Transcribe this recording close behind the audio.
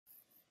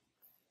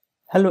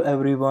Hello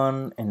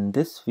everyone, in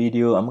this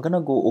video I'm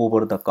gonna go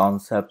over the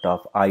concept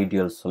of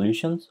ideal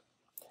solutions.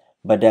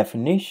 By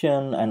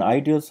definition, an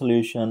ideal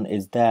solution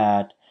is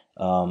that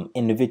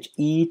in which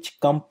each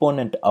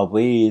component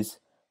obeys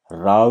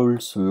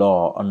Raoult's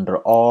law under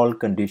all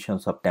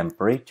conditions of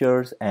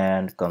temperatures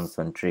and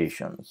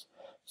concentrations.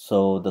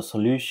 So the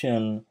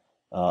solution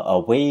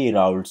obey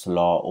Raoult's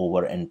law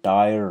over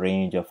entire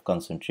range of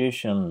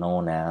concentration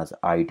known as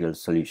ideal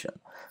solution.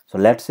 So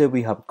let's say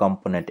we have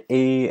component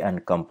A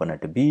and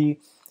component B,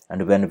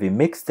 and when we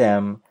mix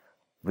them,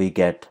 we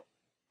get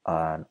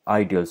an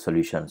ideal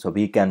solution. So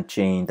we can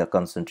change the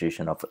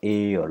concentration of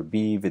A or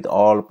B with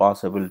all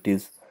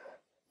possibilities,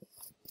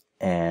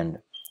 and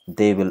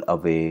they will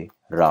obey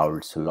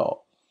Raoult's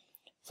law.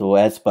 So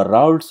as per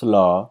Raoult's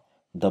law,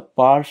 the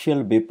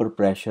partial vapor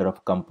pressure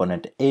of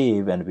component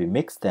A when we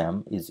mix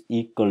them is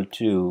equal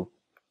to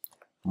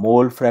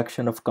mole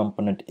fraction of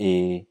component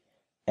A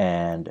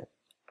and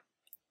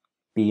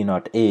P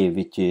naught A,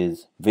 which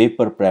is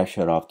vapor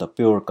pressure of the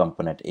pure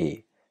component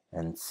A.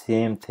 And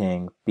same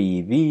thing,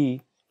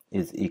 PV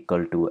is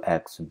equal to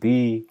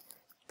XB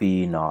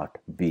P naught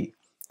B.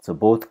 So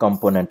both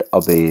component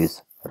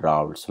obeys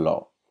Raoult's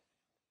law.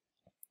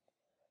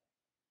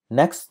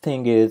 Next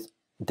thing is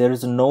there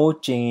is no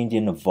change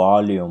in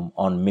volume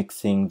on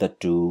mixing the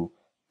two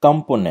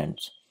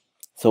components.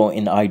 So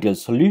in ideal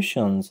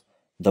solutions,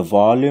 the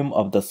volume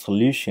of the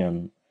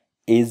solution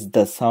is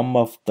the sum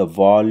of the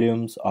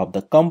volumes of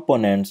the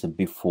components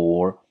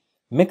before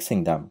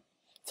mixing them.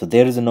 So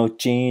there is no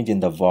change in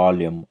the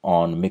volume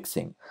on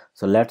mixing.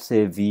 So let's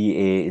say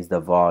VA is the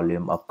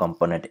volume of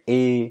component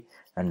A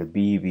and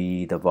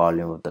BB the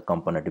volume of the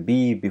component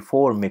B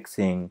before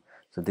mixing.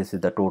 So this is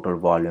the total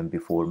volume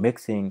before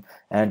mixing,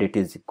 and it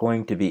is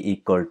going to be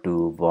equal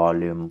to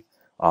volume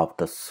of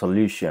the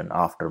solution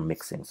after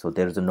mixing. So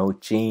there is no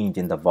change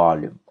in the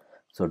volume.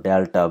 So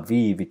delta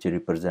V, which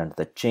represents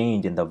the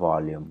change in the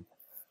volume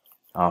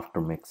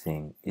after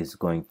mixing, is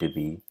going to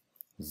be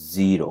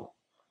 0.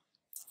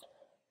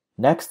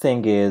 Next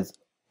thing is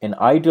in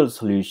ideal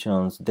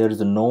solutions, there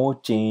is no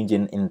change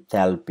in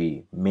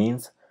enthalpy,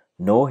 means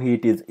no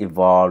heat is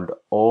evolved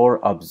or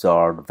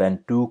absorbed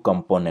when two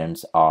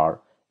components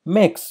are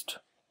mixed,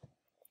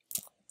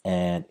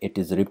 and it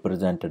is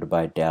represented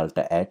by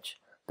delta H,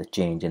 the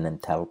change in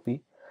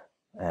enthalpy,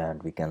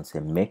 and we can say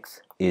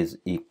mix is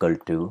equal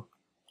to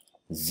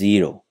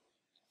 0.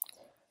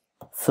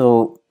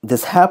 So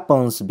this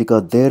happens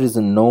because there is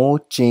no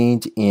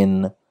change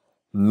in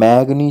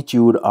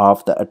magnitude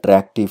of the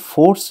attractive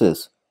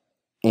forces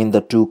in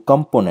the two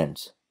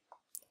components,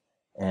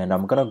 and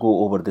I'm gonna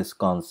go over this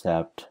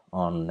concept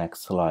on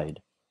next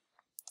slide.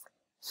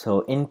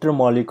 So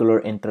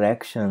intermolecular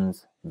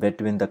interactions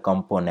between the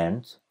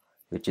components,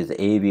 which is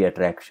AV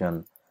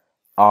attraction,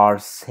 are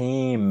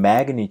same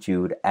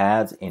magnitude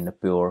as in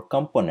pure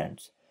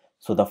components.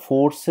 So the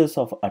forces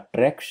of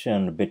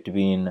attraction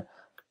between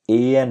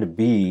A and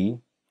B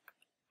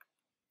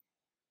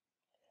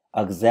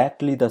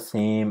exactly the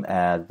same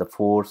as the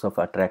force of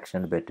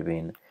attraction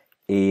between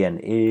A and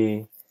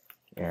A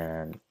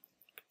and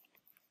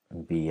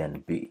B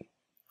and B.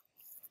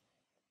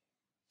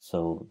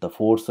 So the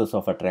forces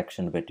of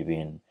attraction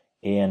between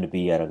A and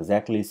B are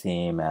exactly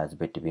same as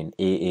between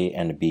AA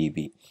and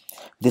BB.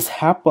 This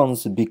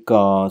happens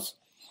because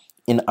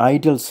in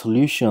ideal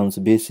solutions,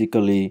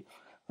 basically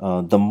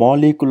the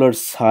molecular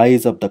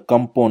size of the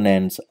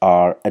components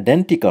are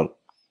identical.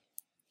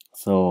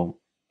 So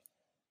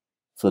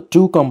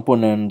two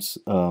components,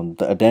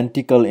 the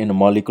identical in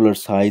molecular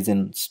size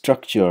and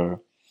structure,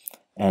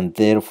 and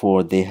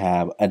therefore they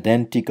have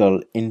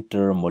identical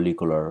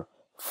intermolecular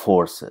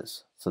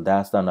forces. So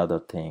that's another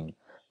thing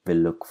we'll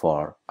look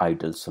for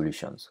ideal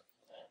solutions.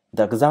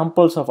 The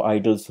examples of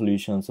ideal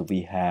solutions,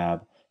 we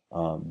have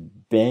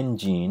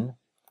benzene.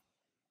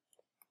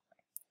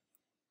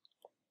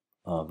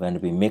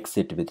 When we mix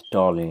it with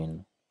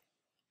toluene,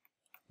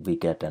 we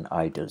get an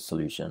ideal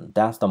solution.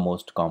 That's the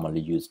most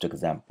commonly used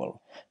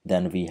example.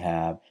 Then we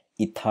have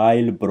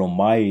ethyl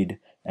bromide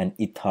and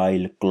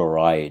ethyl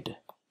chloride.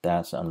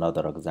 That's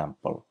another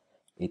example.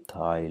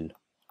 Ethyl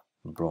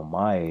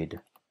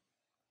bromide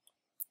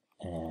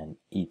and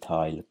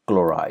ethyl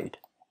chloride.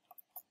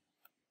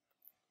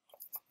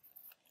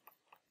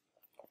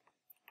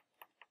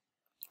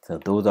 So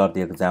those are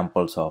the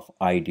examples of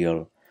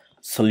ideal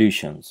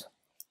solutions.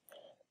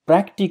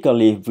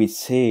 Practically, if we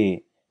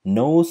say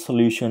no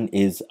solution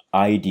is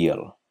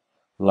ideal,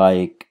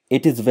 like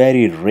it is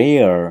very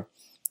rare,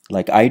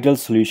 like ideal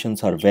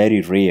solutions are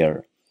very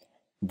rare,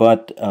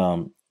 but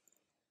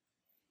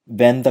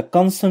when the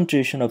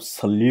concentration of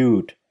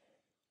solute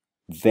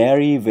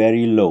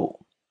very low,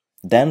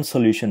 then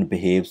solution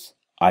behaves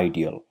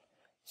ideal.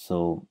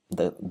 So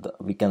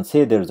we can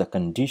say there is a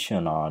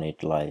condition on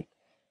it, like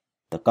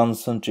the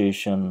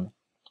concentration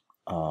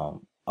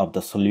of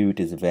the solute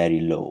is very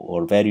low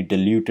or very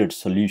diluted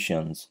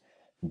solutions,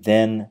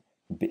 then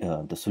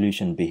the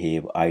solution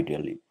behave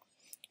ideally.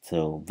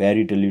 So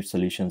very dilute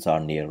solutions are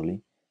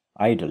nearly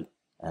ideal,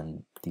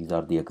 and these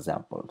are the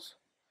examples.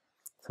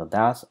 So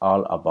that's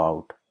all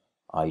about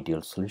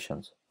ideal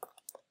solutions.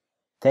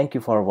 Thank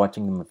you for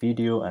watching my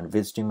video and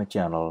visiting my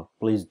channel.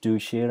 Please do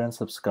share and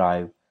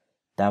subscribe.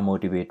 That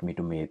motivates me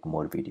to make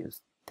more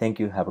videos. Thank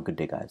you. Have a good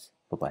day, guys.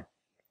 Bye-bye.